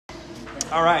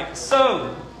All right,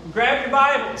 so grab your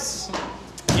Bibles.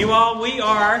 We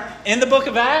are in the book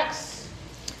of Acts.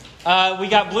 We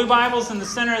got blue Bibles in the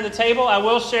center of the table. I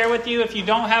will share with you, if you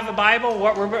don't have a Bible,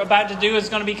 what we're about to do is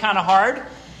going to be kind of hard.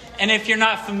 And if you're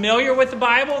not familiar with the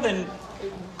Bible, then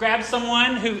grab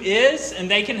someone who is,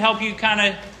 and they can help you kind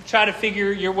of try to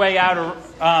figure your way out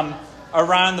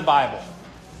around the Bible.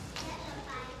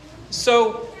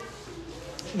 So,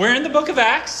 we're in the book of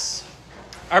Acts.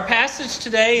 Our passage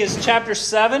today is chapter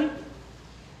 7,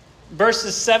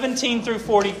 verses 17 through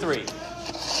 43.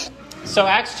 So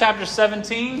Acts chapter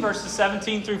 17, verses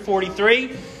 17 through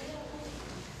 43.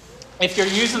 If you're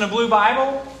using a blue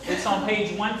Bible, it's on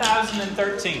page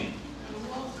 1013.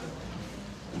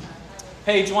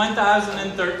 Page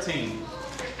 1013.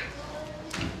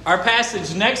 Our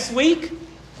passage next week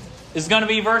is going to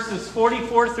be verses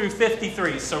 44 through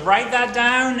 53. So write that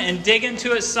down and dig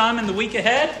into it some in the week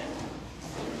ahead.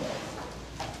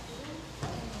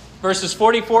 Verses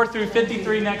 44 through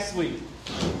 53 next week.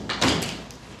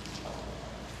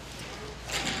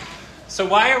 So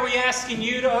why are we asking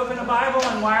you to open a Bible,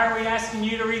 and why are we asking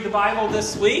you to read the Bible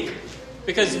this week?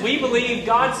 Because we believe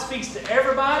God speaks to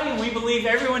everybody, and we believe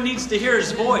everyone needs to hear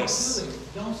His voice.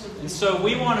 And so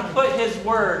we want to put His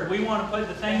Word, we want to put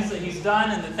the things that He's done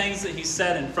and the things that He's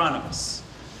said in front of us.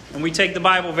 And we take the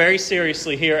Bible very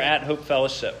seriously here at Hope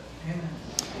Fellowship. Amen.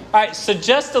 All right, so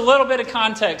just a little bit of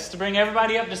context to bring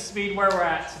everybody up to speed where we're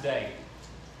at today.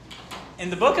 In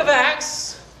the book of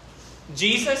Acts,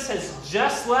 Jesus has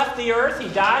just left the earth. He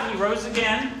died, He rose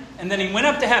again, and then He went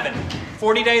up to heaven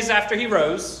 40 days after He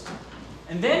rose.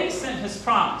 And then He sent His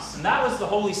promise, and that was the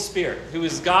Holy Spirit, who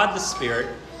is God the Spirit.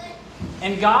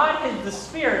 And God, the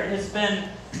Spirit, has been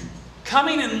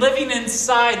coming and living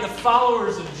inside the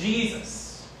followers of Jesus.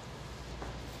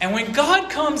 And when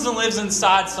God comes and lives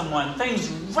inside someone, things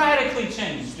radically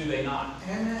change, do they not?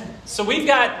 Amen. So we've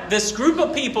got this group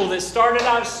of people that started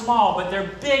out small, but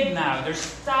they're big now. There's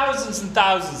thousands and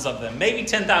thousands of them, maybe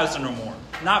 10,000 or more.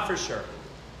 Not for sure.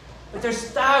 But there's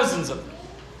thousands of them.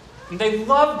 And they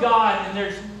love God, and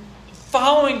they're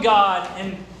following God,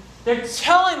 and they're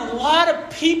telling a lot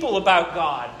of people about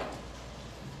God.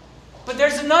 But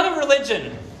there's another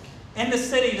religion in the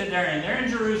city that they're in. They're in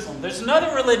Jerusalem. There's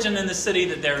another religion in the city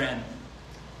that they're in.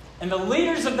 And the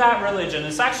leaders of that religion,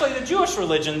 it's actually the Jewish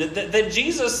religion that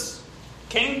Jesus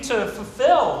came to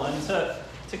fulfill and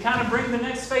to kind of bring the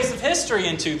next phase of history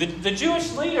into. The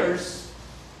Jewish leaders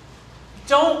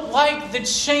don't like the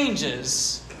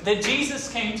changes that Jesus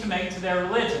came to make to their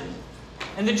religion.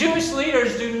 And the Jewish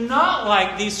leaders do not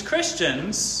like these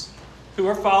Christians who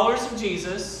are followers of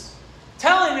Jesus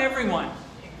telling everyone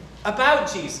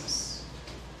about Jesus.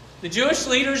 The Jewish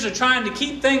leaders are trying to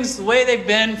keep things the way they've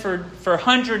been for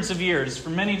hundreds of years, for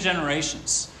many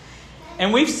generations.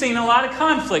 And we've seen a lot of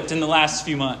conflict in the last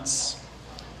few months.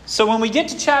 So when we get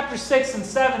to chapter 6 and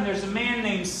 7, there's a man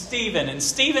named Stephen. And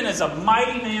Stephen is a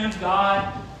mighty man of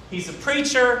God. He's a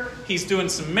preacher. He's doing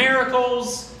some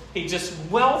miracles. He's just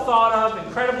well thought of,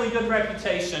 incredibly good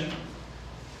reputation.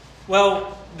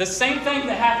 Well, the same thing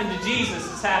that happened to Jesus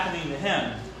is happening to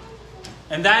him.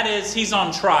 And that is, he's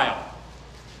on trial.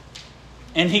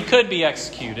 And he could be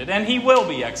executed. And he will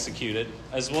be executed,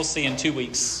 as we'll see in 2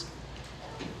 weeks.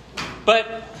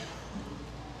 But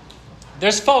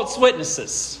there's false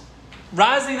witnesses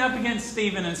rising up against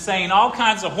Stephen and saying all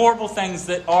kinds of horrible things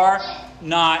that are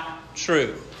not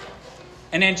true.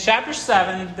 And in chapter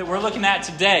 7 that we're looking at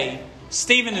today,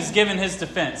 Stephen is giving his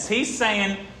defense. He's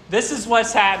saying, this is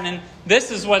what's happening.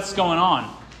 This is what's going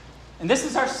on. And this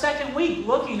is our second week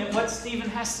looking at what Stephen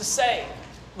has to say.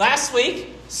 Last week,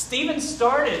 Stephen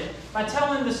started by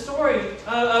telling the story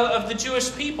of the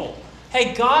Jewish people.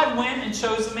 Hey, God went and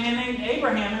chose a man named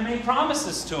Abraham and made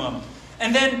promises to him.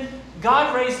 And then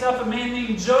God raised up a man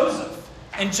named Joseph.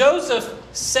 And Joseph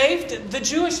saved the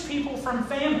Jewish people from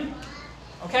famine.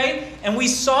 Okay? And we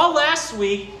saw last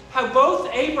week how both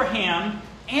Abraham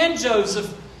and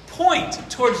Joseph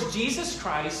point towards Jesus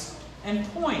Christ and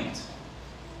point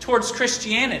towards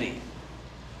Christianity.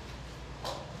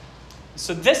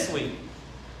 So this week,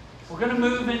 we're going to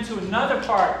move into another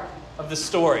part of the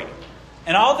story.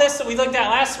 And all this that we looked at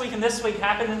last week and this week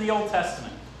happened in the Old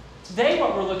Testament. Today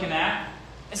what we're looking at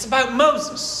is about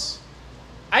Moses.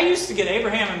 I used to get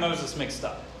Abraham and Moses mixed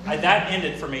up. That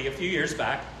ended for me a few years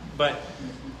back. But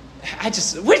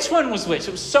which one was which?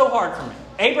 It was so hard for me.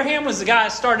 Abraham was the guy I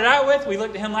started out with. We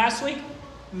looked at him last week.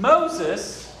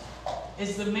 Moses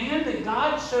is the man that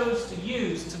God chose to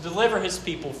use to deliver His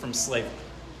people from slavery.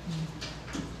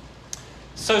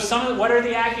 So what are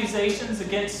the accusations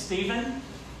against Stephen?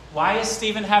 Why is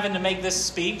Stephen having to make this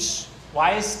speech?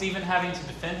 Why is Stephen having to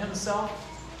defend himself?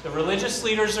 the religious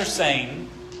leaders are saying,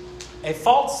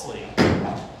 falsely,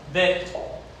 that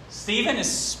Stephen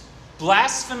is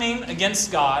blaspheming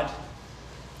against God,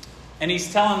 and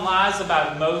he's telling lies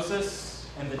about Moses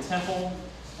and the temple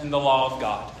and the law of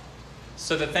God.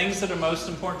 So the things that are most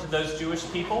important to those Jewish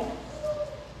people,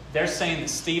 they're saying that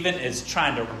Stephen is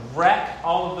trying to wreck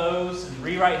all of those and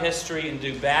rewrite history and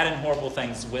do bad and horrible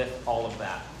things with all of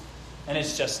that. And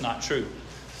it's just not true.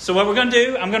 So what we're going to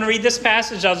do, I'm going to read this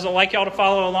passage. I'd like y'all to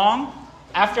follow along.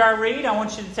 After I read, I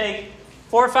want you to take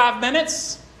 4 or 5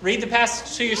 minutes, read the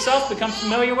passage to yourself, become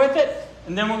familiar with it,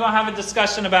 and then we're going to have a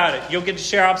discussion about it. You'll get to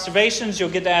share observations, you'll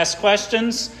get to ask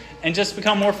questions, and just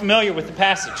become more familiar with the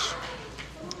passage.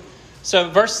 So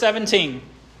verse 17.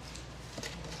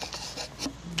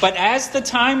 But as the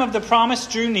time of the promise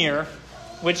drew near,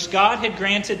 which God had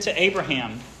granted to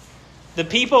Abraham, the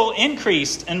people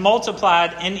increased and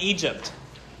multiplied in Egypt,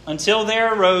 until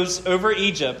there arose over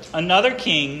Egypt another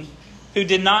king who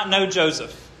did not know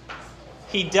Joseph.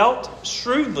 He dealt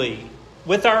shrewdly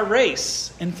with our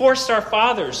race and forced our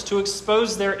fathers to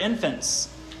expose their infants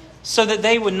so that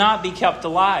they would not be kept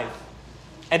alive.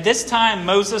 At this time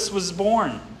Moses was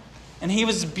born, and he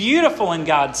was beautiful in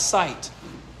God's sight,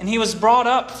 and he was brought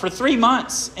up for 3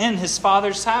 months in his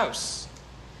father's house.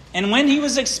 And when he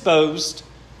was exposed,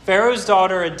 Pharaoh's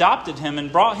daughter adopted him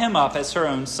and brought him up as her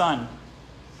own son.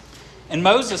 And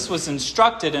Moses was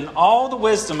instructed in all the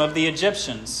wisdom of the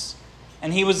Egyptians,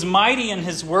 and he was mighty in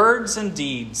his words and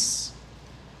deeds.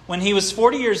 When he was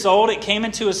 40 years old, it came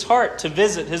into his heart to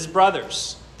visit his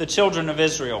brothers, the children of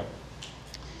Israel.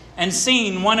 And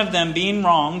seeing one of them being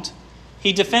wronged,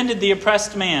 he defended the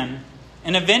oppressed man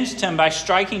and avenged him by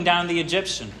striking down the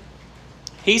Egyptian.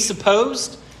 He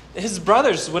supposed that his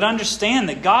brothers would understand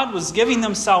that God was giving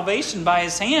them salvation by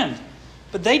his hand,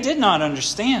 but they did not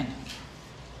understand.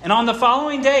 And on the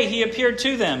following day he appeared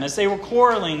to them as they were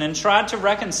quarreling and tried to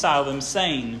reconcile them,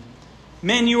 saying,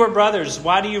 Men, you are brothers,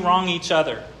 why do you wrong each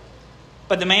other?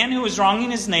 But the man who was wronging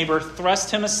his neighbor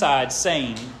thrust him aside,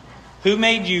 saying, Who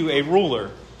made you a ruler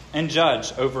and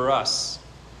judge over us?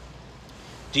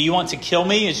 Do you want to kill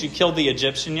me as you killed the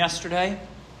Egyptian yesterday?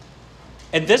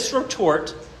 At this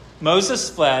retort,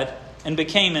 Moses fled and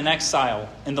became an exile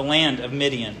in the land of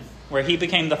Midian, where he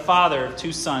became the father of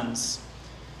 2 sons.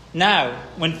 Now,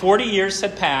 when 40 years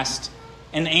had passed,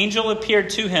 an angel appeared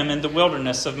to him in the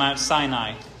wilderness of Mount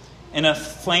Sinai, in a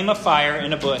flame of fire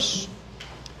in a bush.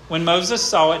 When Moses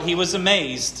saw it, he was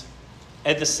amazed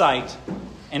at the sight.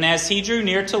 And as he drew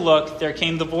near to look, there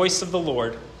came the voice of the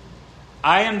Lord.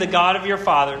 I am the God of your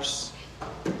fathers,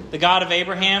 the God of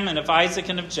Abraham and of Isaac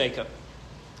and of Jacob.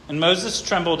 And Moses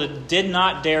trembled and did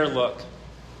not dare look.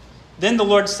 Then the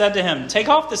Lord said to him, Take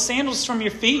off the sandals from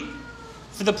your feet,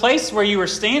 for the place where you are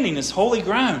standing is holy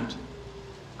ground.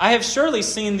 I have surely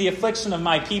seen the affliction of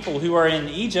my people who are in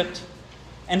Egypt,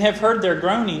 and have heard their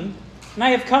groaning, and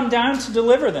I have come down to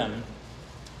deliver them.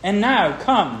 And now,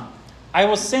 come, I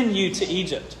will send you to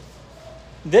Egypt.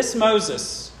 This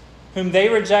Moses, whom they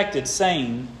rejected,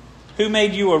 saying, Who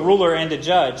made you a ruler and a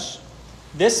judge?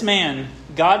 This man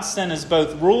God sent as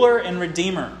both ruler and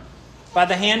redeemer, by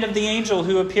the hand of the angel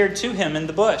who appeared to him in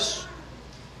the bush.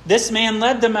 This man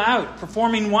led them out,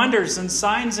 performing wonders and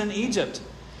signs in Egypt,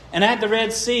 and at the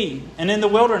Red Sea, and in the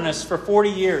wilderness for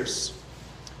 40 years.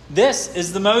 This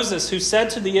is the Moses who said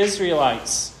to the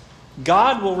Israelites,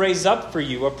 God will raise up for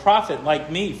you a prophet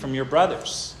like me from your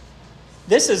brothers.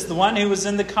 This is the one who was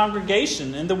in the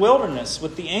congregation in the wilderness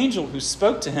with the angel who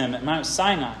spoke to him at Mount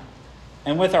Sinai,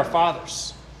 and with our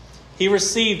fathers. He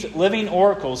received living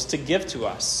oracles to give to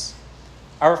us.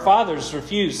 Our fathers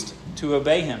refused to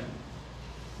obey him,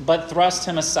 but thrust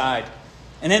him aside.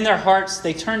 And in their hearts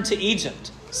they turned to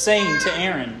Egypt, saying to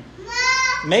Aaron,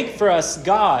 Make for us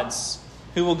gods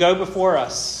who will go before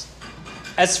us.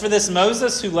 As for this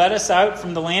Moses who led us out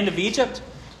from the land of Egypt,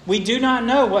 we do not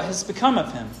know what has become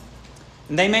of him.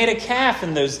 And they made a calf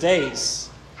in those days,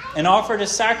 and offered a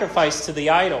sacrifice to the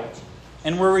idol,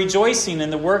 and were rejoicing in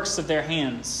the works of their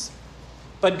hands.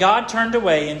 But God turned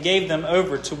away and gave them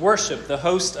over to worship the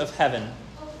host of heaven.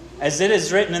 As it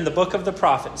is written in the book of the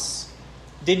prophets,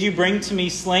 Did you bring to me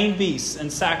slain beasts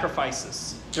and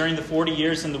sacrifices during the 40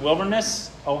 years in the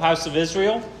wilderness, O house of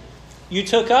Israel? You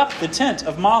took up the tent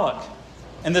of Moloch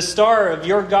and the star of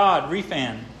your god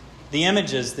Rephan, the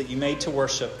images that you made to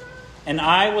worship. And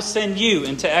I will send you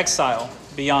into exile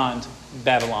beyond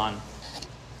Babylon.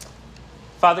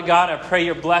 Father God, I pray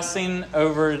your blessing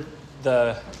over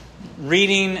the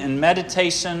reading and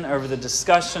meditation, over the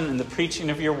discussion and the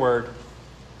preaching of your word.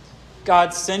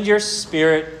 God, send your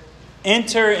Spirit,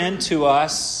 enter into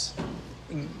us,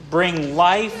 bring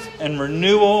life and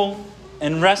renewal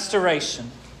and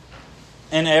restoration.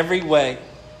 in every way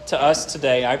to us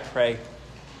today, I pray.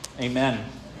 Amen.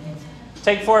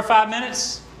 Take 4 or 5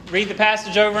 minutes. Read the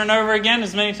passage over and over again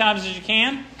as many times as you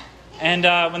can. And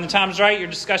when the time's right, your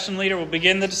discussion leader will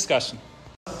begin the discussion.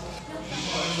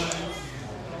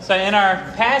 So in our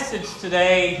passage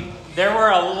today, there were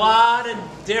a lot of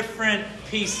different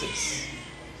pieces.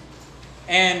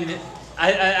 And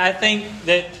I think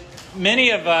that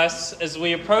many of us, as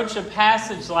we approach a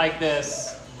passage like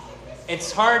this,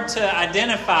 it's hard to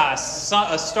identify a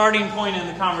starting point in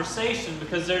the conversation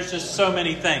because there's just so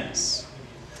many things.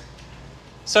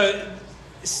 So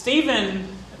Stephen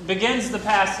begins the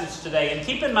passage today. And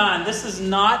keep in mind, this is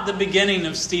not the beginning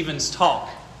of Stephen's talk.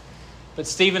 But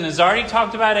Stephen has already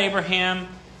talked about Abraham.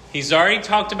 He's already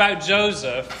talked about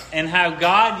Joseph and how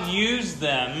God used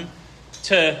them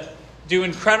to do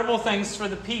incredible things for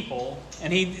the people.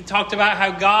 And he talked about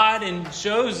how God and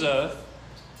Joseph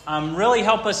really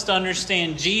help us to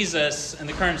understand Jesus and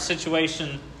the current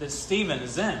situation that Stephen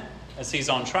is in as he's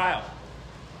on trial.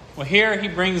 Well, here he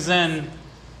brings in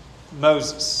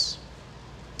Moses.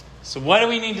 So what do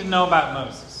we need to know about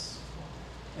Moses?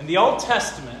 In the Old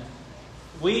Testament,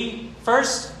 we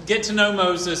first get to know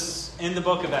Moses in the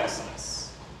book of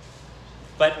Exodus.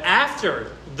 But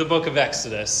after the book of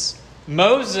Exodus,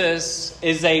 Moses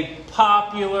is a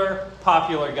popular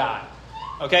guy.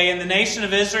 Okay, in the nation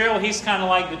of Israel, he's kind of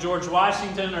like the George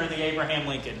Washington or the Abraham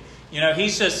Lincoln.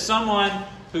 He's just someone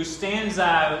who stands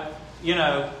out,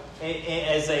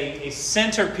 as a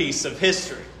centerpiece of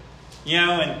history.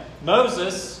 And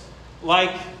Moses,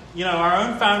 like, our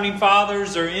own founding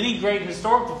fathers or any great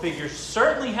historical figure,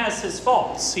 certainly has his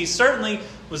faults. He certainly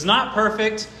was not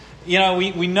perfect.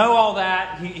 We know all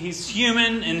that. He's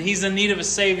human and he's in need of a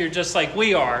Savior just like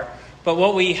we are. But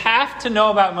what we have to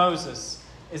know about Moses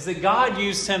is that God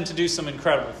used him to do some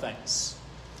incredible things.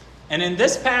 And in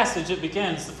this passage, it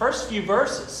begins, the first few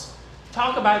verses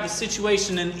talk about the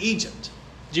situation in Egypt.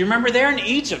 Do you remember they're in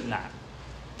Egypt now?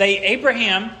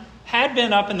 Abraham had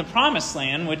been up in the Promised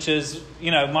Land, which is,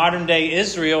 modern day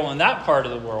Israel and that part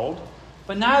of the world.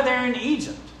 But now they're in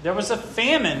Egypt. There was a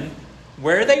famine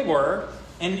where they were,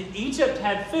 and Egypt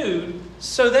had food,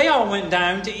 so they all went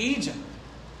down to Egypt.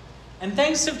 And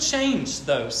things have changed,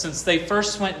 though, since they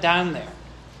first went down there.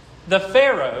 The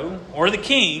Pharaoh, or the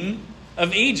king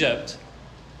of Egypt,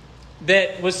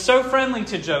 that was so friendly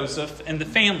to Joseph and the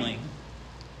family,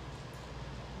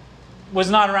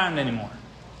 was not around anymore.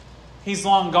 He's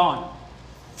long gone.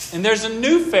 And there's a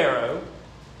new Pharaoh,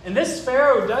 and this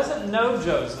Pharaoh doesn't know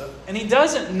Joseph, and he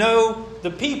doesn't know the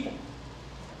people.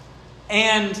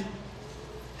 And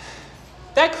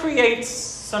that creates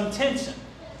some tension.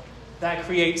 That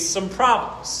creates some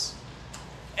problems.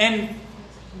 And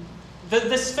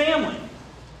this family,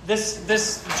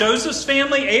 this Joseph's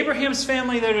family, Abraham's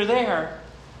family that are there,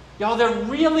 y'all, they're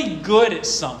really good at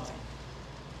something.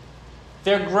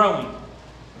 They're growing.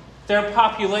 Their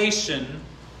population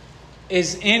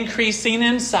is increasing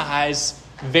in size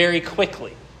very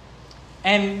quickly.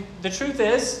 And the truth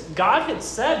is, God had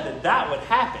said that would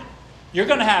happen. You're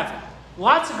going to have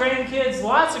lots of grandkids,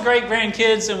 lots of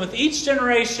great-grandkids, and with each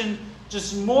generation,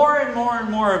 just more and more and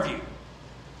more of you.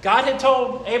 God had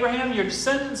told Abraham, your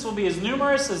descendants will be as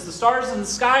numerous as the stars in the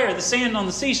sky or the sand on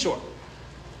the seashore.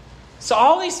 So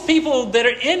all these people that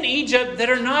are in Egypt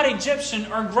that are not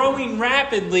Egyptian are growing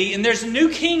rapidly, and there's a new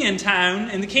king in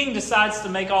town, and the king decides to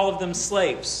make all of them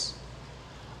slaves.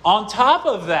 On top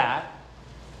of that,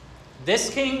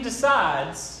 this king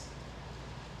decides,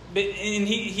 and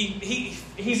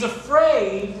he's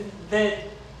afraid that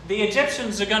the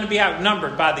Egyptians are going to be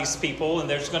outnumbered by these people, and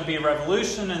there's going to be a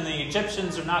revolution, and the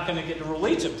Egyptians are not going to get to rule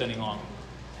Egypt any longer.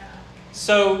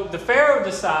 So the Pharaoh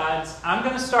decides, I'm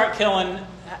going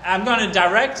to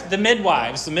direct the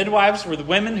midwives. The midwives were the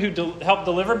women who helped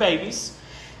deliver babies.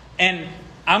 And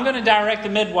I'm going to direct the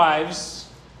midwives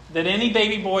that any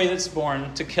baby boy that's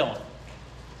born to kill him.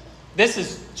 This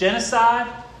is genocide.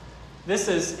 This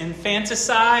is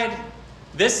infanticide.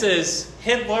 This is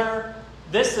Hitler.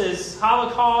 This is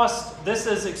Holocaust. This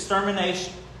is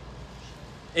extermination.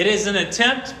 It is an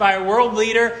attempt by a world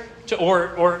leader,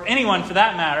 or anyone for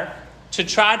that matter, to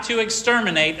try to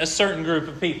exterminate a certain group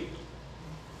of people.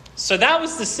 So that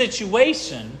was the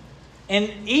situation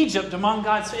in Egypt among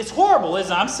God's. It's horrible, isn't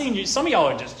it? I'm seeing you. Some of y'all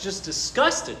are just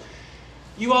disgusted.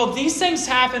 You all, these things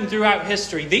happen throughout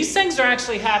history. These things are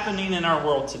actually happening in our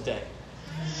world today.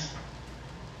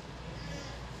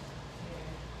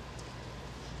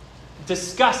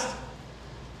 Disgusting.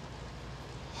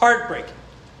 Heartbreaking.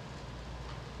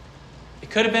 It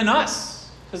could have been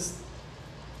us. Because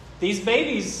these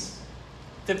babies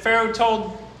that Pharaoh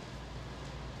told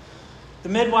the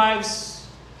midwives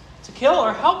to kill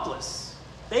are helpless.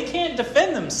 They can't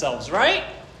defend themselves, right?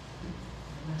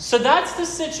 So that's the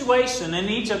situation in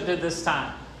Egypt at this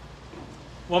time.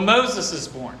 Well, Moses is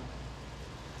born.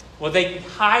 Well, they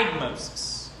hide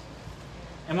Moses.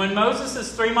 And when Moses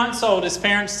is 3 months old, his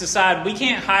parents decide, we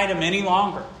can't hide him any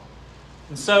longer.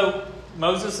 And so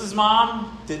Moses'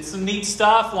 mom did some neat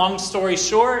stuff. Long story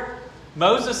short,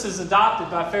 Moses is adopted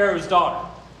by Pharaoh's daughter.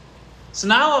 So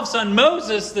now all of a sudden,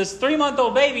 Moses, this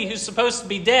 3-month-old baby who's supposed to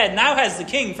be dead, now has the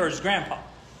king for his grandpa.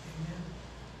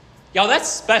 Y'all, that's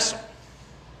special.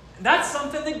 That's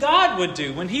something that God would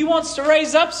do. When he wants to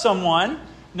raise up someone,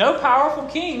 no powerful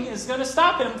king is going to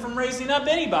stop him from raising up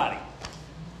anybody.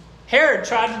 Herod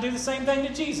tried to do the same thing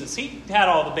to Jesus. He had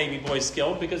all the baby boys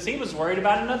killed because he was worried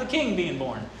about another king being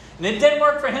born. And it didn't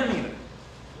work for him either.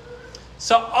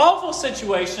 So awful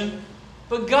situation,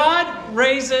 but God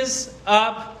raises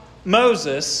up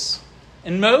Moses,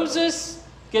 and Moses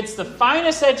gets the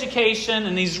finest education,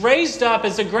 and he's raised up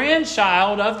as a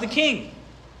grandchild of the king.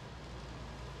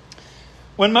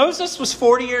 When Moses was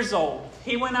 40 years old,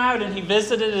 he went out and he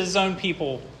visited his own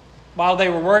people while they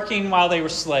were working, while they were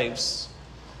slaves.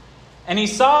 And he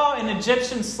saw an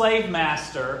Egyptian slave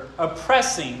master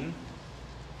oppressing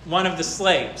one of the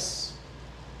slaves.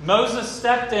 Moses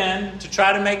stepped in to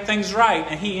try to make things right,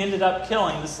 and he ended up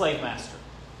killing the slave master.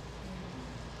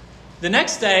 The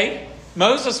next day,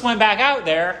 Moses went back out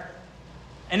there,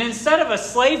 and instead of a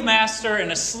slave master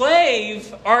and a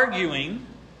slave arguing,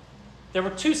 there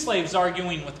were 2 slaves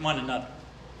arguing with one another.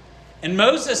 And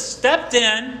Moses stepped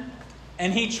in,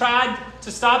 and he tried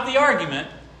to stop the argument.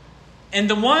 And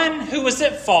the one who was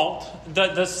at fault,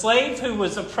 the slave who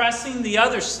was oppressing the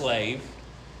other slave,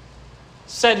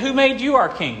 said, who made you our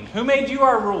king? Who made you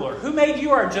our ruler? Who made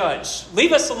you our judge?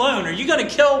 Leave us alone. Are you going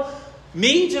to kill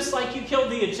me just like you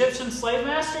killed the Egyptian slave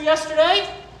master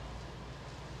yesterday?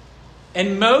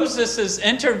 And Moses'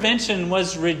 intervention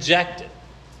was rejected.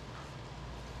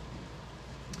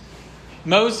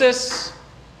 Moses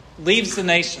leaves the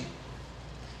nation.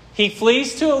 He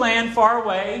flees to a land far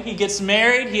away. He gets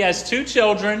married. He has 2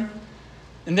 children.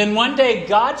 And then one day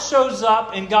God shows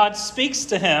up and God speaks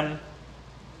to him.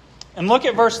 And look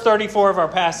at verse 34 of our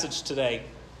passage today.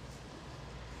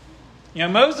 You know,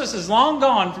 Moses is long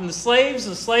gone from the slaves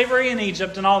and slavery in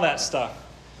Egypt and all that stuff.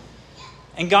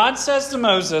 And God says to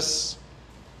Moses,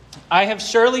 I have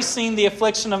surely seen the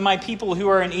affliction of my people who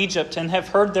are in Egypt and have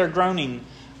heard their groaning.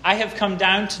 I have come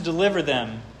down to deliver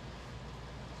them.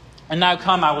 And now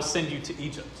come, I will send you to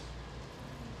Egypt.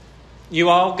 You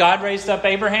all, God raised up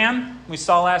Abraham. We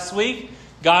saw last week.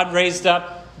 God raised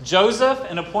up Joseph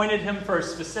and appointed him for a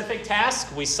specific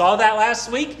task. We saw that last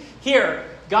week. Here,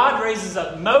 God raises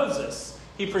up Moses.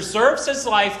 He preserves his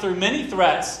life through many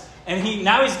threats. And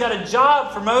now he's got a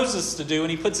job for Moses to do. And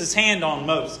he puts his hand on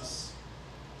Moses.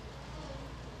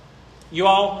 You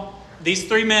all, these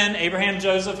 3 men, Abraham,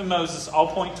 Joseph, and Moses, all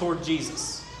point toward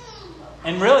Jesus.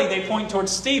 And really, they point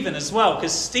towards Stephen as well,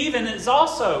 because Stephen is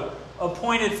also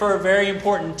appointed for a very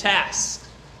important task.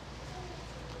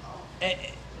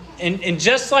 And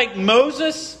just like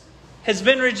Moses has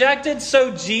been rejected,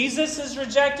 so Jesus is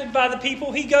rejected by the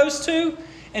people he goes to.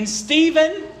 And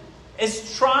Stephen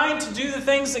is trying to do the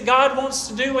things that God wants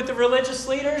to do with the religious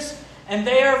leaders, and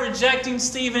they are rejecting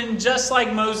Stephen just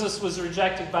like Moses was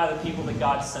rejected by the people that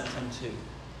God sent him to.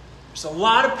 There's a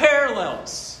lot of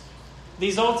parallels.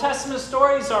 These Old Testament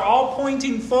stories are all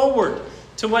pointing forward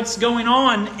to what's going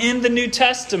on in the New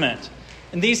Testament.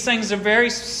 And these things are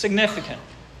very significant.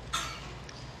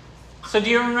 So do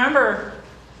you remember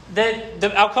that,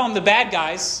 I'll call them the bad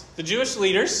guys, the Jewish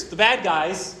leaders, the bad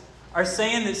guys, are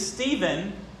saying that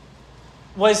Stephen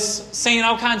was saying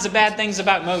all kinds of bad things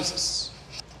about Moses.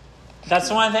 That's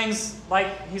one of the things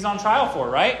like he's on trial for,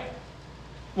 right?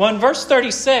 Well, in verse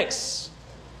 36,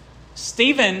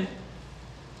 Stephen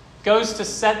goes to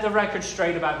set the record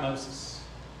straight about Moses.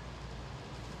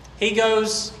 He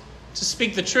goes to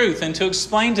speak the truth and to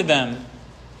explain to them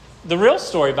the real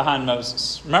story behind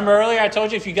Moses. Remember earlier I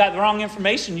told you if you got the wrong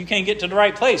information, you can't get to the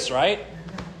right place, right?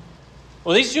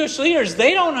 Well, these Jewish leaders,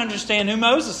 they don't understand who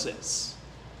Moses is.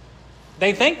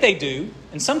 They think they do.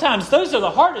 And sometimes those are the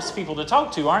hardest people to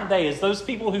talk to, aren't they? Is those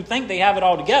people who think they have it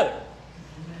all together.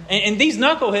 And these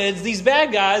knuckleheads, these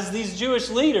bad guys, these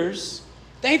Jewish leaders,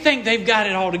 they think they've got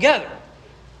it all together.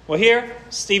 Well, here,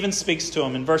 Stephen speaks to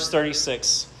them in verse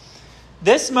 36.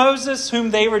 This Moses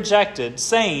whom they rejected,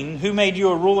 saying, who made you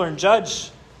a ruler and judge?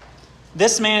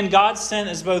 This man God sent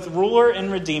as both ruler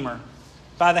and redeemer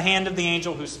by the hand of the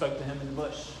angel who spoke to him in the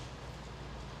bush.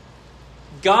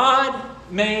 God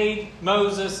made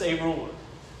Moses a ruler.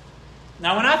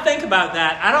 Now, when I think about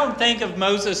that, I don't think of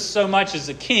Moses so much as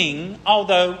a king,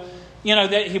 although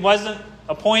that he wasn't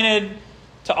appointed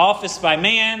to office by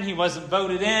man. He wasn't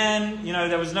voted in.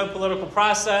 There was no political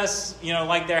process,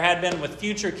 like there had been with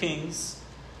future kings.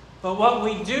 But what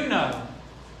we do know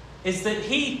is that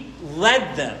he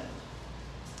led them.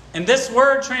 And this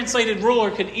word translated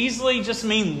ruler could easily just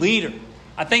mean leader.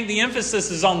 I think the emphasis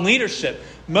is on leadership.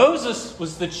 Moses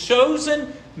was the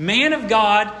chosen man of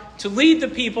God to lead the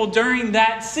people during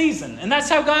that season. And that's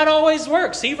how God always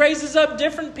works. He raises up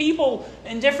different people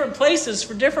in different places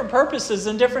for different purposes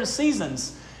in different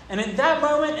seasons. And at that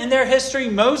moment in their history,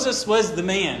 Moses was the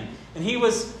man. And he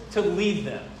was to lead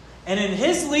them. And in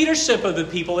his leadership of the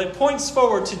people, it points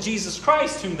forward to Jesus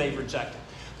Christ, whom they rejected.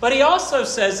 But he also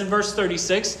says in verse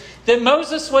 36 that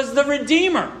Moses was the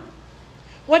Redeemer.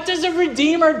 What does a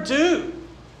Redeemer do?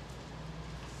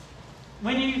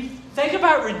 When you think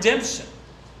about redemption,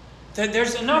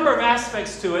 there's a number of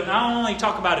aspects to it, and I'll only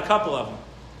talk about a couple of them.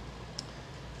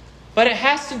 But it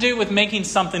has to do with making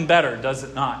something better, does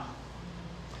it not?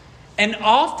 And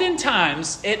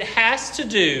oftentimes, it has to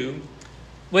do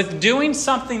with doing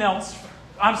something else.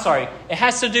 It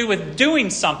has to do with doing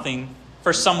something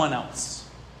for someone else.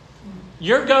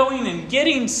 You're going and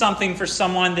getting something for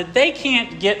someone that they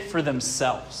can't get for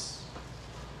themselves.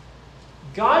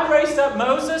 God raised up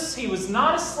Moses. He was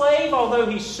not a slave, although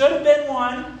he should have been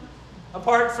one,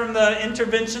 apart from the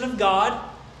intervention of God.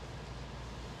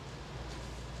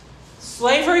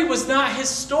 Slavery was not his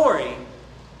story,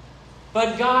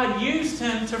 but God used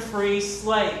him to free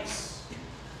slaves.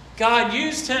 God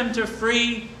used him to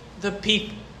free the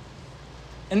people.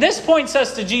 And this points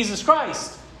us to Jesus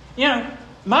Christ.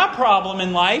 My problem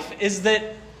in life is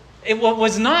that it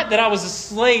was not that I was a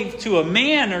slave to a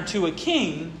man or to a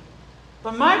king,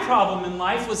 but my problem in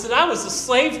life was that I was a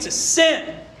slave to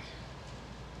sin.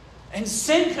 And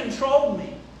sin controlled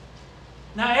me.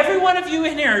 Now, every one of you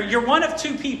in here, you're one of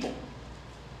two people.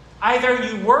 Either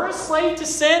you were a slave to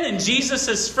sin and Jesus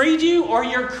has freed you, or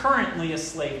you're currently a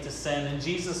slave to sin and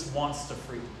Jesus wants to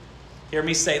free you. Hear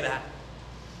me say that.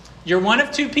 You're one of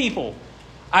two people.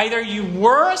 Either you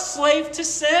were a slave to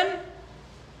sin,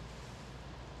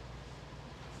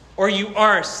 or you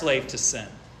are a slave to sin.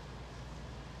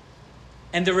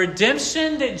 And the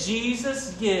redemption that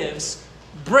Jesus gives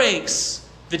breaks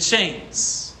the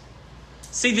chains.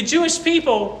 See, the Jewish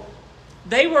people,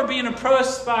 they were being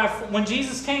oppressed by, when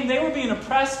Jesus came, they were being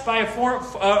oppressed by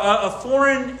a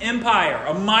foreign empire,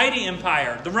 a mighty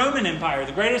empire, the Roman Empire,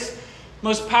 the greatest,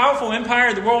 most powerful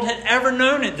empire the world had ever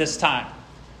known at this time.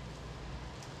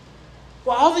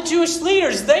 Well, all the Jewish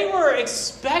leaders, they were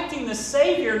expecting the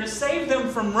Savior to save them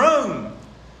from Rome.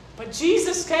 But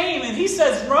Jesus came and he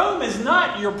says, Rome is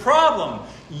not your problem.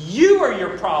 You are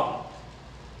your problem.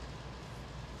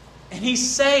 And he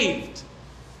saved.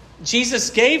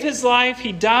 Jesus gave his life.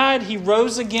 He died. He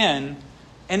rose again.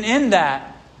 And in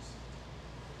that,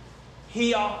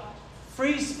 he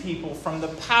frees people from the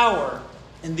power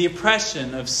and the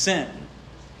oppression of sin.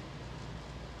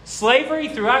 Slavery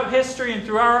throughout history and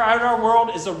throughout our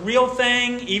world is a real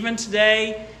thing, even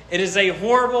today. It is a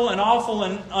horrible and awful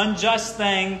and unjust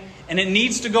thing, and it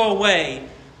needs to go away.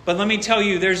 But let me tell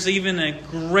you, there's even a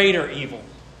greater evil.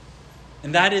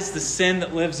 And that is the sin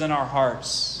that lives in our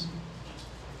hearts.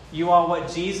 You all,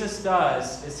 what Jesus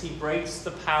does is he breaks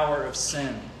the power of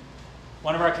sin.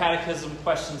 One of our catechism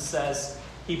questions says,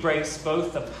 he breaks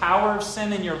both the power of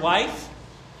sin in your life,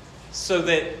 so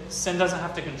that sin doesn't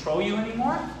have to control you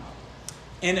anymore.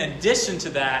 In addition to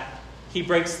that, he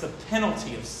breaks the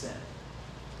penalty of sin,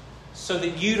 so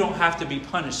that you don't have to be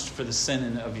punished for the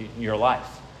sin of your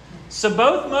life. So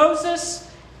both Moses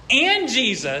and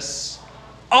Jesus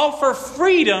offer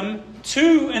freedom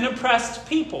to an oppressed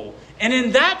people. And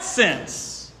in that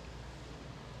sense,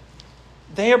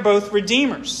 they are both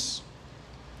redeemers.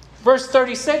 Verse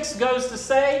 36 goes to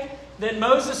say that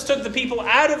Moses took the people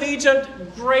out of Egypt.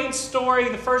 Great story.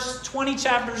 The first 20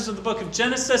 chapters of the book of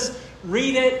Genesis.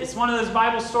 Read it. It's one of those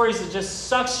Bible stories that just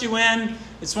sucks you in.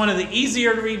 It's one of the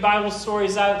easier to read Bible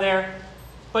stories out there.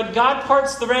 But God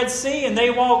parts the Red Sea and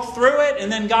they walk through it,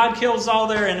 and then God kills all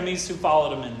their enemies who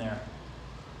followed them in there.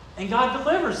 And God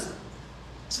delivers them.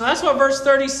 So that's what verse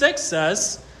 36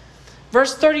 says.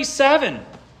 Verse 37,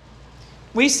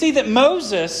 we see that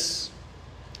Moses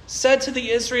said to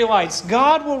the Israelites,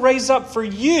 God will raise up for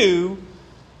you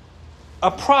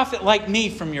a prophet like me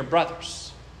from your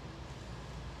brothers.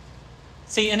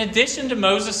 See, in addition to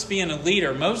Moses being a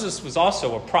leader, Moses was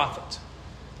also a prophet.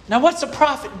 Now, what's a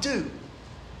prophet do?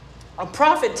 A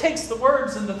prophet takes the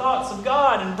words and the thoughts of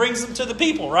God and brings them to the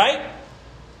people, right?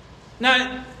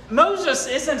 Now, Moses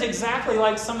isn't exactly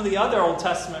like some of the other Old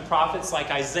Testament prophets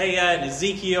like Isaiah and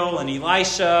Ezekiel and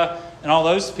Elisha and all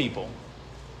those people.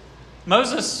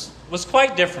 Moses was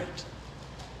quite different.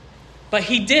 But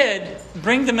he did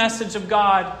bring the message of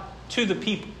God to the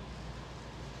people.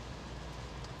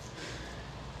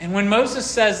 And when Moses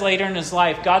says later in his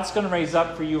life, God's going to raise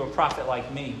up for you a prophet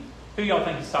like me, who y'all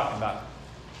think he's talking about?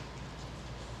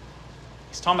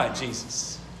 He's talking about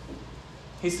Jesus.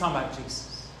 He's talking about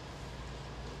Jesus.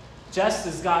 Just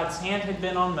as God's hand had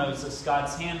been on Moses,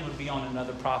 God's hand would be on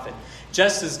another prophet.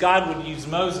 Just as God would use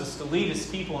Moses to lead his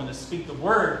people and to speak the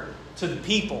word to the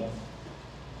people,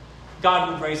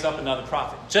 God would raise up another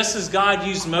prophet. Just as God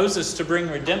used Moses to bring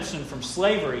redemption from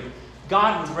slavery,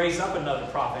 God would raise up another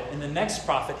prophet, and the next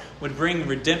prophet would bring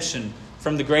redemption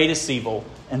from the greatest evil,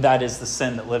 and that is the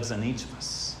sin that lives in each of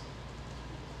us.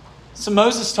 So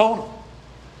Moses told him,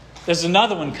 there's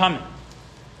another one coming.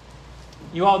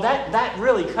 You all, that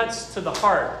really cuts to the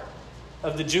heart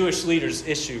of the Jewish leaders'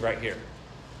 issue right here.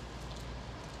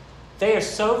 They are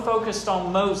so focused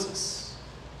on Moses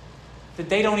that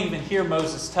they don't even hear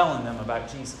Moses telling them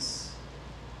about Jesus.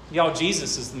 Y'all,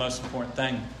 Jesus is the most important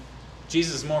thing.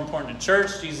 Jesus is more important in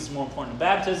church. Jesus is more important in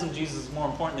baptism. Jesus is more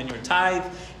important than your tithe.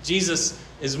 Jesus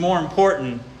is more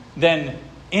important than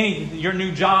your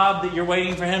new job that you're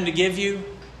waiting for him to give you.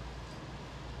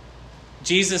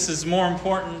 Jesus is more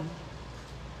important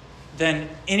than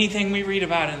anything we read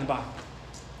about in the Bible.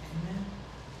 Amen.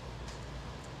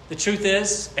 The truth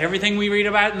is, everything we read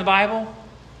about in the Bible,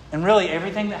 and really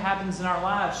everything that happens in our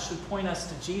lives, should point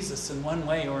us to Jesus in one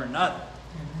way or another.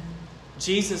 Amen.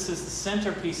 Jesus is the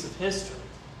centerpiece of history.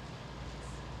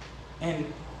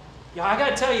 And I got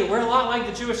to tell you, we're a lot like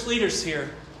the Jewish leaders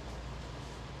here.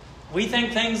 We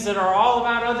think things that are all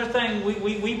about other things.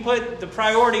 We put the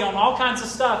priority on all kinds of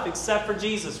stuff except for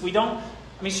Jesus. We don't.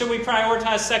 Should we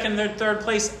prioritize second or third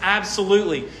place?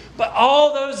 Absolutely. But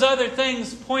all those other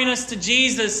things point us to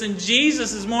Jesus, and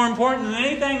Jesus is more important than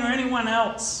anything or anyone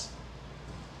else.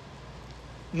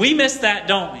 We miss that,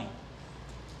 don't we?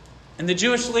 And the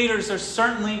Jewish leaders are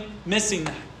certainly missing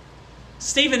that.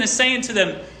 Stephen is saying to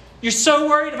them, you're so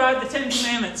worried about the Ten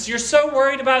Commandments. You're so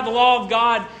worried about the law of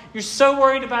God. You're so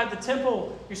worried about the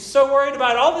temple. You're so worried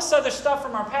about all this other stuff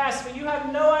from our past, but you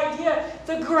have no idea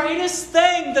the greatest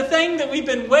thing, the thing that we've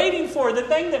been waiting for, the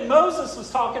thing that Moses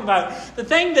was talking about, the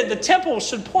thing that the temple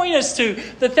should point us to,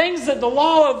 the things that the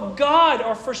law of God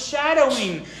are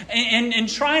foreshadowing and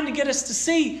trying to get us to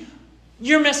see.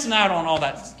 You're missing out on all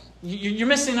that. You're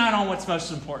missing out on what's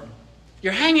most important.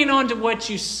 You're hanging on to what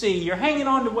you see. You're hanging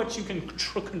on to what you can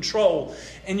control.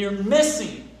 And you're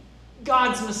missing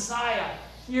God's Messiah.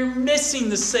 You're missing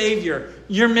the Savior.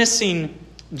 You're missing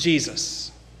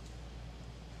Jesus.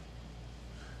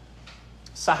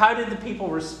 So how did the people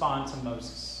respond to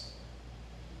Moses?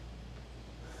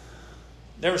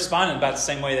 They're responding about the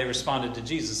same way they responded to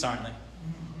Jesus, aren't they?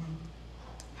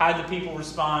 How did the people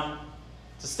respond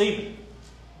to Stephen?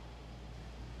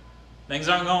 Things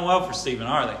aren't going well for Stephen,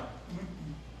 are they?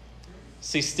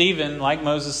 See, Stephen, like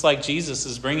Moses, like Jesus,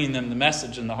 is bringing them the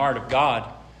message in the heart of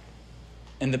God.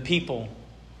 And the people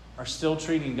are still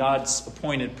treating God's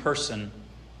appointed person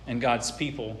and God's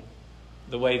people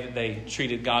the way that they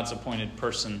treated God's appointed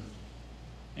person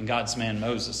and God's man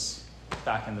Moses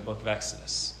back in the book of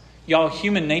Exodus. Y'all,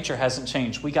 human nature hasn't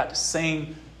changed. We got the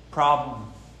same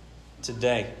problem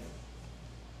today.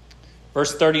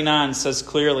 Verse 39 says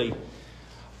clearly,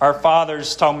 our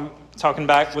fathers, talking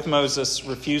back with Moses,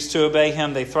 refused to obey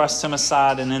him. They thrust him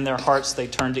aside, and in their hearts they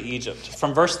turned to Egypt.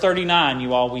 From verse 39,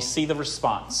 you all, we see the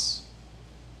response.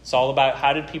 It's all about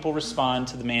how did people respond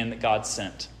to the man that God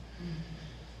sent.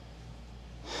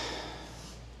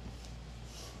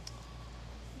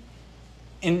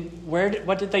 And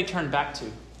what did they turn back to?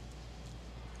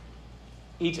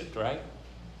 Egypt, right?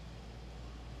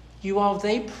 You all,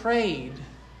 they prayed.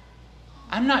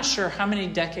 I'm not sure how many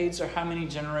decades or how many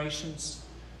generations,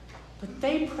 but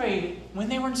they prayed when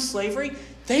they were in slavery.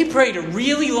 They prayed a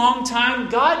really long time.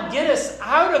 God, get us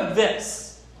out of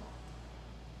this.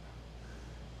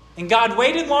 And God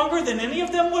waited longer than any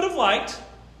of them would have liked.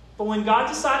 But when God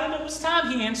decided it was time,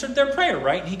 he answered their prayer,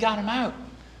 right? And he got them out.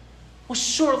 Well,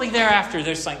 shortly thereafter,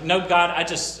 they're like, no, God,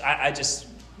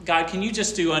 God, can you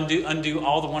just undo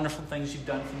all the wonderful things you've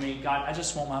done for me? God, I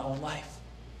just want my own life.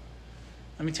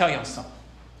 Let me tell y'all something.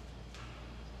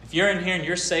 If you're in here and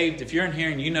you're saved, if you're in here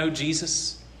and you know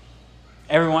Jesus,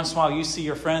 every once in a while you see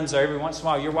your friends, or every once in a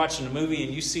while you're watching a movie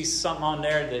and you see something on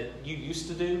there that you used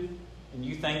to do, and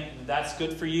you think that's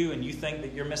good for you, and you think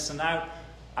that you're missing out,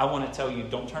 I want to tell you,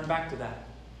 don't turn back to that.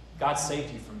 God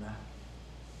saved you from that.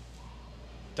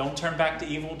 Don't turn back to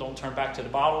evil. Don't turn back to the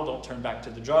bottle. Don't turn back to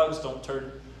the drugs. Don't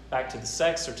turn back to the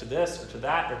sex or to this or to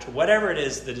that or to whatever it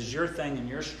is that is your thing and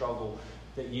your struggle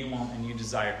that you want and you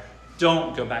desire.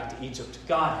 Don't go back to Egypt.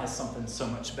 God has something so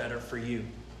much better for you.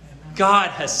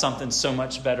 God has something so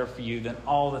much better for you than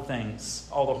all the things,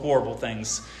 all the horrible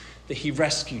things that he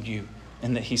rescued you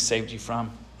and that he saved you from.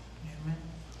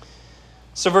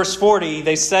 So verse 40,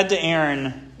 they said to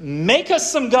Aaron, make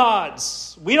us some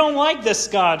gods. We don't like this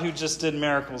God who just did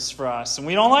miracles for us. And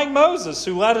we don't like Moses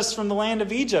who led us from the land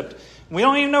of Egypt. We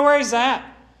don't even know where he's at.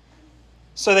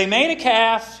 So they made a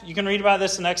calf. You can read about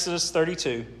this in Exodus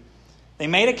 32. They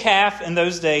made a calf in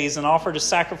those days and offered a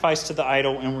sacrifice to the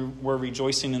idol and were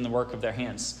rejoicing in the work of their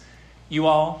hands. You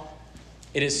all,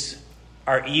 it is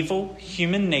our evil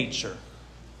human nature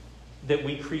that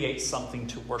we create something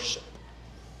to worship.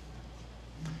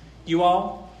 You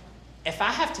all, if I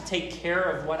have to take care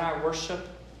of what I worship,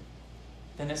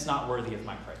 then it's not worthy of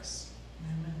my praise.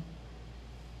 Amen.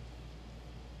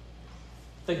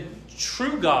 The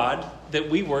true God that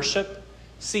we worship,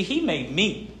 see, he made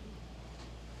me.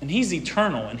 And he's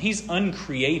eternal, and he's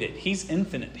uncreated. He's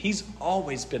infinite. He's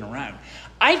always been around.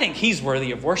 I think he's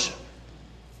worthy of worship.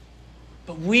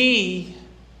 But we,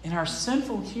 in our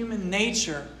sinful human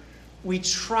nature, we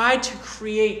try to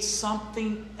create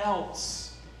something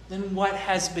else than what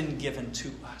has been given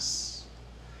to us.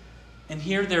 And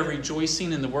here they're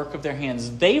rejoicing in the work of their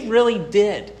hands. They really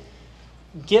did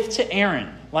give to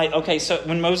Aaron. Like, okay, so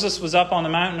when Moses was up on the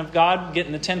mountain of God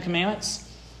getting the 10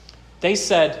 Commandments, they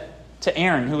said to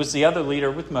Aaron, who was the other leader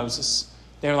with Moses,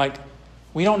 they're like,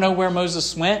 we don't know where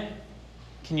Moses went.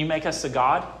 Can you make us a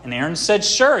god? And Aaron said,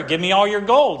 sure, give me all your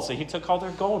gold. So he took all their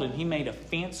gold and he made a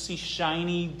fancy,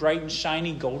 shiny, bright and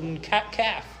shiny golden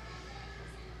calf.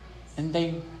 And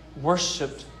they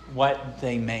worshipped what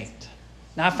they made.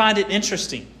 Now I find it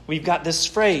interesting. We've got this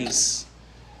phrase.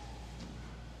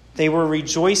 They were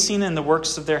rejoicing in the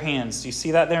works of their hands. Do you see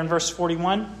that there in verse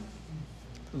 41?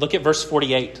 Look at verse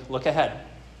 48. Look ahead.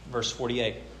 Verse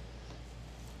 48.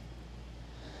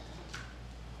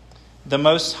 The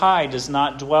Most High does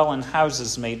not dwell in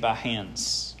houses made by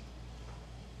hands.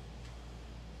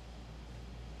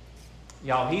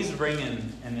 Y'all, he's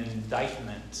bringing an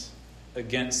indictment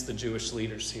against the Jewish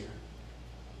leaders here.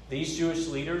 These Jewish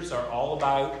leaders are all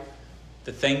about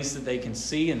the things that they can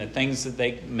see and the things that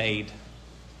they made.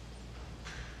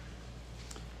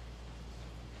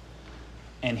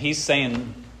 And he's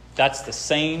saying that's the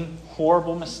same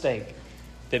horrible mistake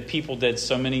that people did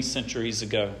so many centuries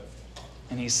ago.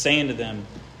 And he's saying to them,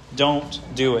 don't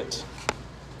do it.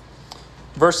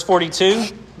 Verse 42,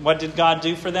 what did God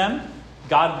do for them?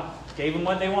 God gave them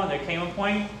what they wanted. There came a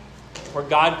point where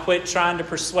God quit trying to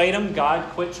persuade them.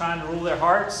 God quit trying to rule their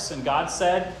hearts. And God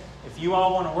said, if you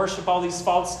all want to worship all these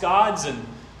false gods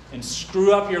and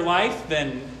screw up your life,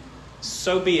 then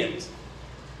so be it.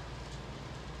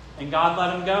 And God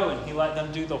let them go, and he let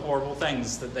them do the horrible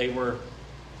things that they were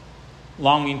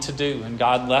longing to do. And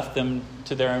God left them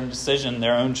to their own decision,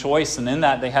 their own choice. And in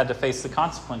that, they had to face the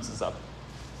consequences of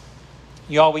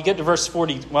it. Y'all, we get to verse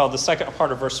 40, well, the second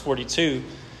part of verse 42.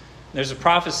 There's a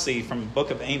prophecy from the book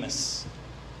of Amos.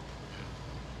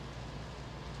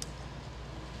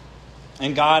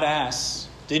 And God asks,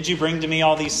 did you bring to me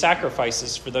all these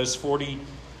sacrifices for those 40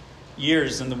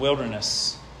 years in the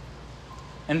wilderness?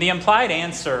 And the implied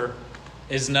answer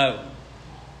is no.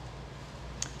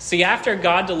 See, after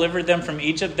God delivered them from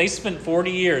Egypt, they spent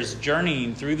 40 years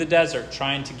journeying through the desert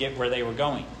trying to get where they were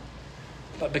going.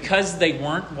 But because they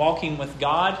weren't walking with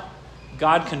God,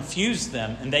 God confused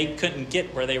them and they couldn't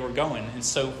get where they were going. And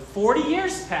so 40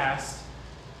 years passed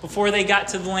before they got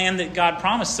to the land that God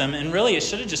promised them. And really, it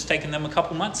should have just taken them a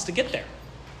couple months to get there.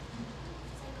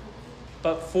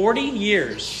 But 40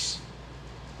 years,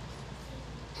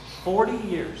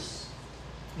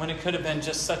 when it could have been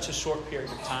just such a short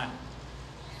period of time.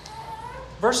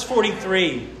 Verse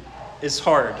 43 is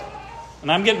hard.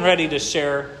 And I'm getting ready to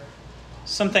share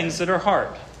some things that are hard.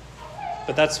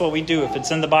 But that's what we do. If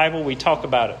it's in the Bible, we talk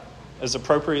about it as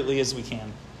appropriately as we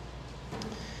can.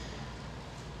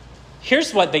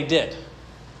 Here's what they did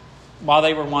while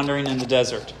they were wandering in the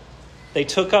desert. They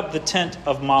took up the tent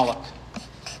of Moloch.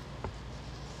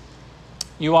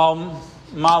 You all,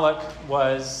 Moloch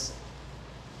was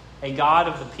a god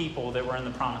of the people that were in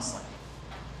the promised land.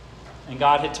 And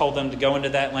God had told them to go into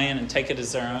that land and take it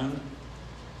as their own.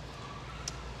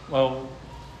 Well,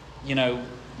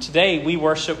 today we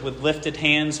worship with lifted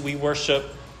hands. We worship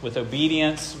with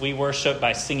obedience. We worship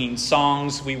by singing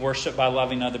songs. We worship by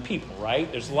loving other people,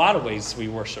 right? There's a lot of ways we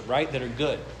worship, right, that are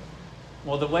good.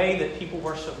 Well, the way that people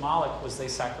worship Moloch was they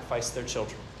sacrificed their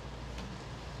children.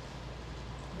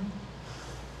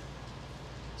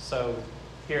 So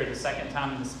here, the second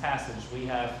time in this passage, we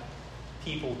have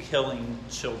people killing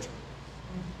children.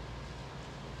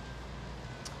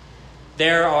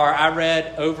 I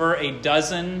read over a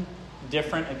dozen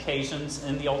different occasions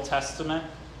in the Old Testament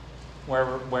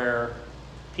where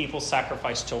people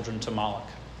sacrificed children to Moloch.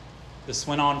 This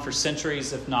went on for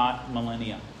centuries, if not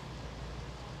millennia.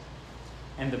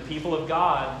 And the people of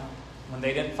God, when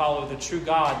they didn't follow the true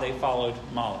God, they followed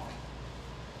Moloch.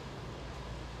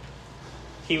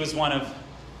 He was one of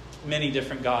many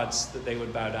different gods that they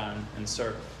would bow down and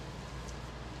serve.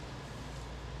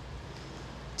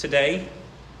 Today,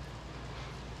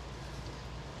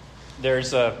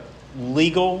 there's a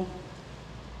legal,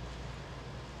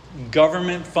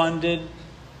 government-funded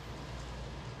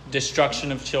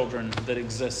destruction of children that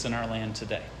exists in our land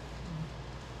today.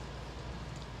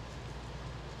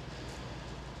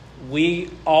 We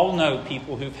all know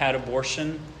people who've had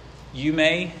abortion. You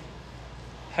may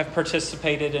have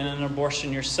participated in an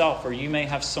abortion yourself, or you may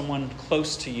have someone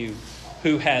close to you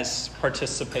who has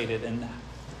participated in that.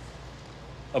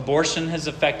 Abortion has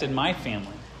affected my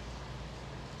family.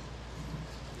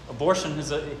 Abortion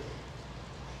has...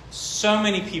 So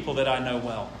many people that I know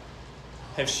well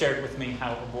have shared with me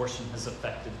how abortion has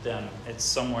affected them at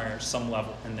some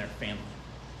level in their family.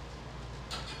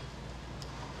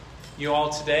 You all,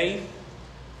 today,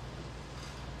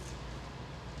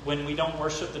 when we don't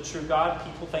worship the true God,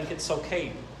 people think it's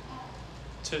okay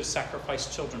to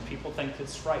sacrifice children. People think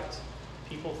it's right.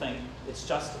 People think it's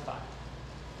justified.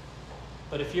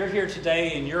 But if you're here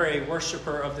today and you're a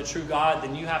worshiper of the true God,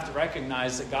 then you have to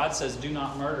recognize that God says, do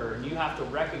not murder. And you have to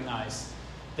recognize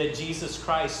that Jesus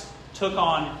Christ took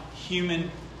on human...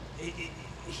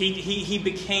 He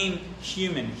became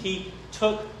human. He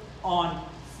took on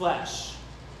flesh.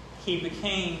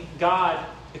 God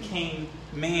became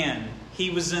man. He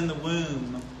was in the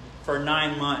womb for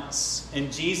 9 months.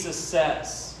 And Jesus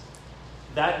says,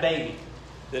 that baby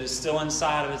that is still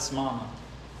inside of its mama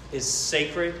is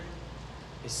sacred,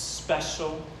 is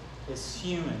special, is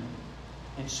human,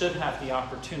 and should have the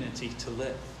opportunity to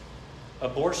live.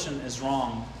 Abortion is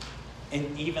wrong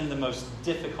in even the most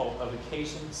difficult of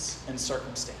occasions and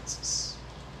circumstances.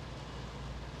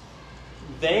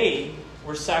 They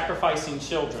were sacrificing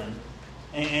children,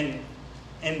 and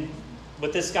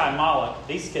with this guy Moloch,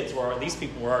 these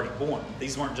people were already born.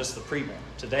 These weren't just the preborn.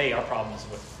 Today our problem is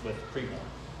with preborn.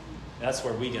 That's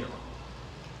where we get it wrong.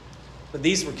 But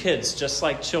these were kids just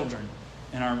like children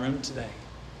in our room today.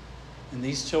 And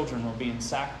these children were being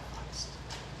sacrificed.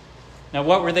 Now,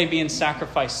 what were they being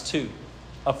sacrificed to?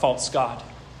 A false god.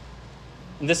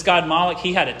 And this god Moloch,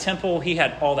 he had a temple, he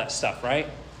had all that stuff, right?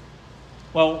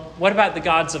 Well, what about the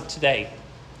gods of today?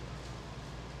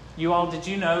 You all, did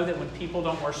you know that when people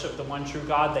don't worship the one true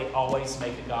God, they always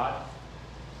make a god?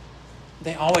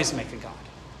 They always make a god.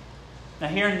 Now,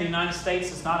 here in the United States,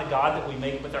 it's not a god that we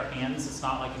make with our hands. It's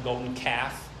not like a golden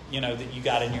calf, that you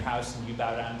got in your house and you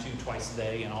bow down to twice a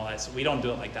day and all that. So we don't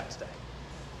do it like that today.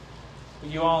 But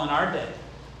you all, in our day,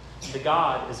 the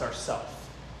God is ourself.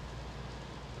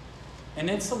 And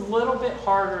it's a little bit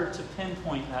harder to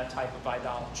pinpoint that type of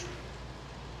idolatry.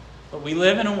 But we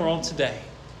live in a world today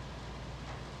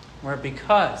where,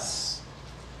 because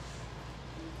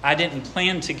I didn't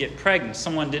plan to get pregnant,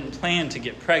 someone didn't plan to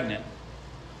get pregnant,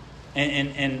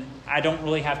 and I don't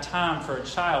really have time for a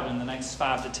child in the next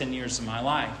 5 to 10 years of my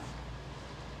life,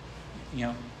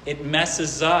 it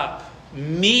messes up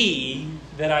me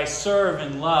that I serve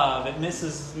and love. It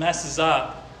messes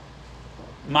up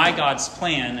my God's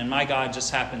plan, and my God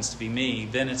just happens to be me.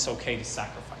 Then it's okay to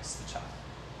sacrifice the child.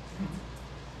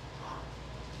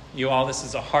 You all, this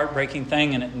is a heartbreaking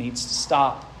thing, and it needs to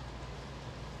stop.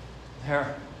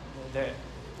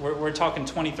 We're talking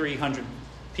 2,300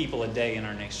 people a day in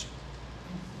our nation.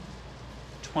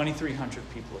 2,300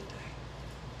 people a day.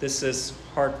 This is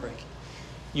heartbreaking.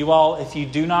 You all, if you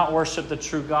do not worship the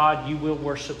true God, you will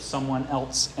worship someone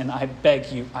else. And I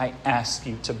beg you, I ask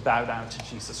you to bow down to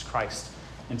Jesus Christ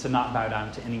and to not bow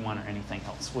down to anyone or anything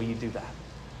else. Will you do that?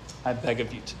 I beg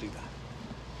of you to do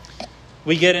that.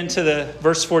 We get into the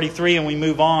verse 43 and we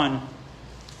move on.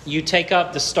 You take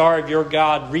up the star of your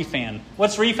god, Rephan.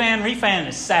 What's Rephan? Rephan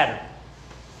is Saturn.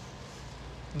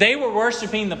 They were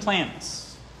worshiping the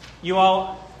planets. You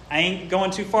all, I ain't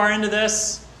going too far into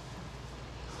this,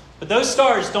 but those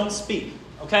stars don't speak,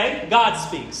 okay? God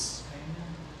speaks.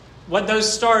 What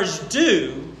those stars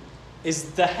do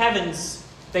is the heavens,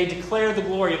 they declare the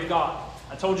glory of God.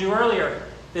 I told you earlier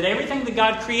that everything that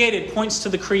God created points to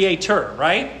the Creator,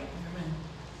 right? Amen.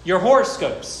 Your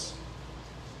horoscopes.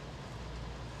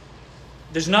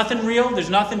 There's nothing real,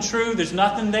 there's nothing true, there's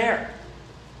nothing there.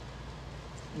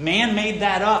 Man made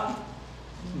that up.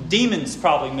 Demons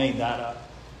probably made that up.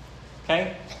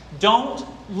 Okay? Don't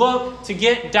look to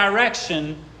get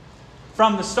direction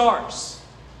from the stars.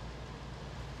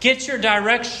 Get your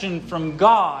direction from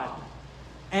God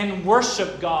and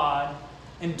worship God,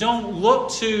 and don't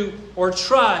look to or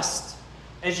trust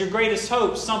as your greatest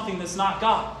hope something that's not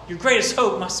God. Your greatest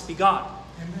hope must be God.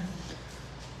 Amen.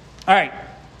 All right.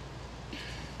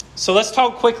 So let's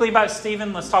talk quickly about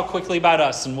Stephen. Let's talk quickly about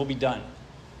us, and we'll be done.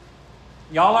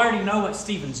 Y'all already know what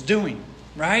Stephen's doing,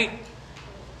 right?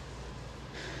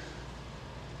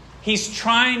 He's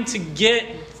trying to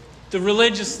get the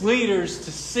religious leaders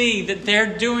to see that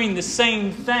they're doing the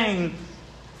same thing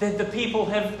that the people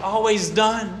have always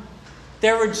done.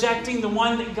 They're rejecting the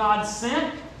one that God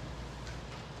sent.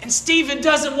 And Stephen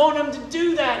doesn't want them to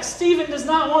do that. Stephen does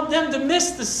not want them to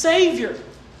miss the Savior.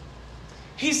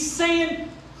 He's saying,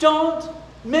 don't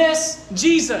miss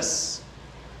Jesus.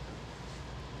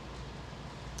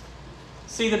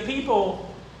 See, the people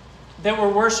that were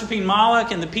worshiping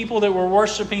Moloch and the people that were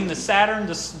worshiping the Saturn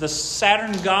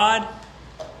god,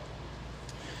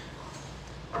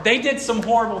 they did some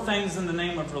horrible things in the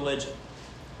name of religion.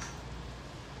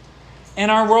 In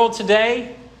our world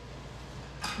today,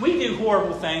 we do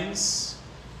horrible things,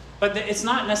 but it's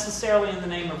not necessarily in the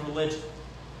name of religion.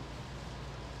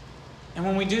 And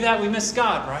when we do that, we miss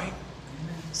God, right?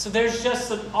 So there's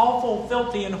just an awful,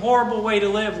 filthy, and horrible way to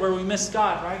live where we miss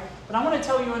God, right? But I want to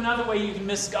tell you another way you can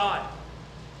miss God.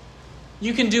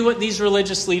 You can do what these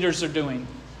religious leaders are doing.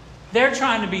 They're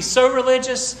trying to be so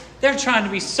religious. They're trying to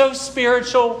be so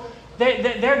spiritual.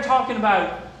 They're talking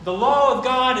about the law of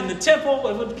God in the temple.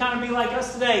 It would kind of be like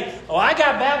us today. Oh, I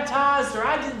got baptized, or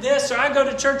I did this, or I go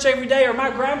to church every day, or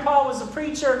my grandpa was a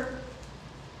preacher.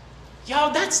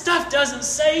 Y'all, that stuff doesn't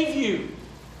save you.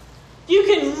 You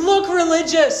can look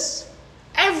religious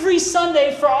every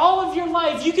Sunday for all of your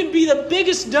life. You can be the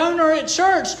biggest donor at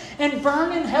church and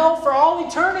burn in hell for all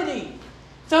eternity.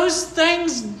 Those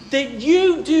things that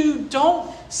you do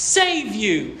don't save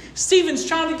you. Stephen's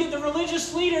trying to get the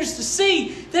religious leaders to see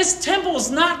this temple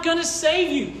is not going to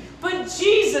save you. But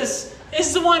Jesus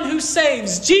is the one who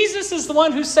saves. Jesus is the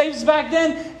one who saves back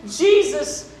then.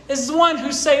 Jesus is the one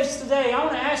who saves today. I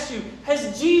want to ask you,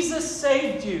 has Jesus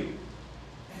saved you?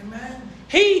 Amen.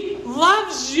 He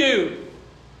loves you.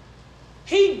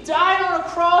 He died on a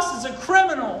cross as a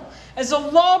criminal, as a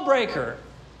lawbreaker.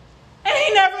 And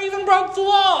He never even broke the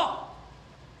law.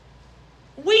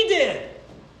 We did.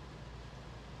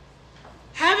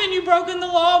 Haven't you broken the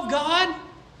law of God?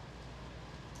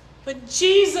 But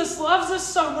Jesus loves us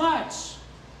so much.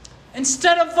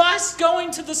 Instead of us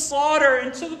going to the slaughter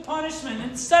and to the punishment,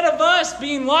 instead of us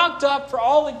being locked up for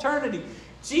all eternity,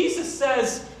 Jesus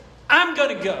says, I'm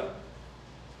going to go.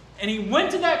 And He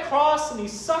went to that cross and He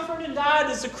suffered and died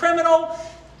as a criminal.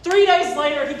 3 days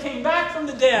later, He came back from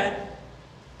the dead.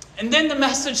 And then the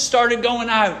message started going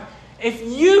out. If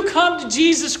you come to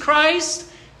Jesus Christ,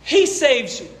 He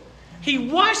saves you. He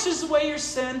washes away your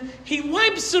sin. He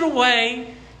wipes it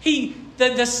away.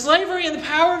 The slavery and the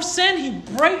power of sin,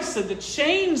 He breaks it. The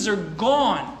chains are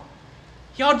gone.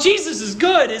 Y'all, Jesus is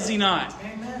good, is He not?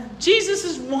 Amen. Jesus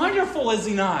is wonderful, is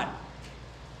He not?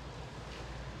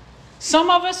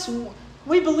 Some of us,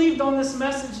 we believed on this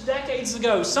message decades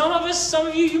ago. Some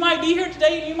of you might be here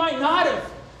today and you might not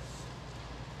have.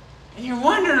 And you're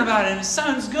wondering about it and it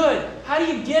sounds good. How do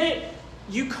you get it?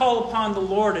 You call upon the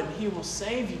Lord and He will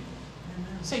save you.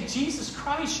 You say, Jesus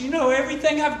Christ, you know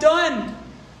everything I've done.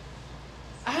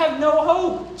 I have no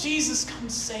hope. Jesus, come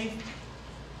save me.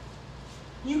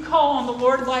 You call on the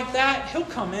Lord like that, He'll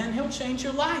come in. He'll change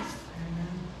your life. Amen.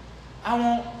 I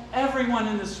want everyone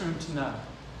in this room to know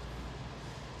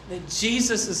that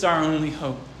Jesus is our only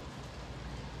hope.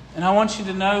 And I want you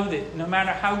to know that no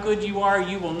matter how good you are,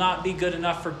 you will not be good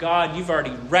enough for God. You've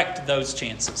already wrecked those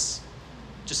chances.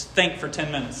 Just think for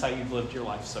 10 minutes how you've lived your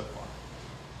life so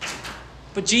far.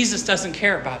 But Jesus doesn't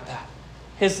care about that.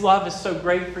 His love is so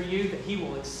great for you that He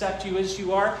will accept you as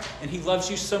you are. And He loves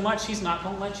you so much, He's not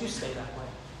going to let you stay that way.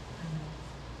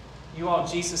 You all,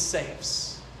 Jesus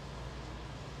saves.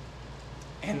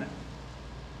 And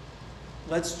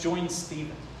let's join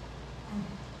Stephen.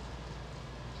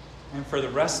 And for the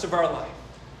rest of our life,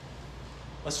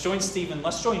 let's join Stephen,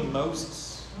 let's join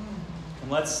Moses. And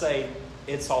let's say,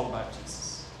 it's all about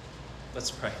Jesus.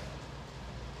 Let's pray.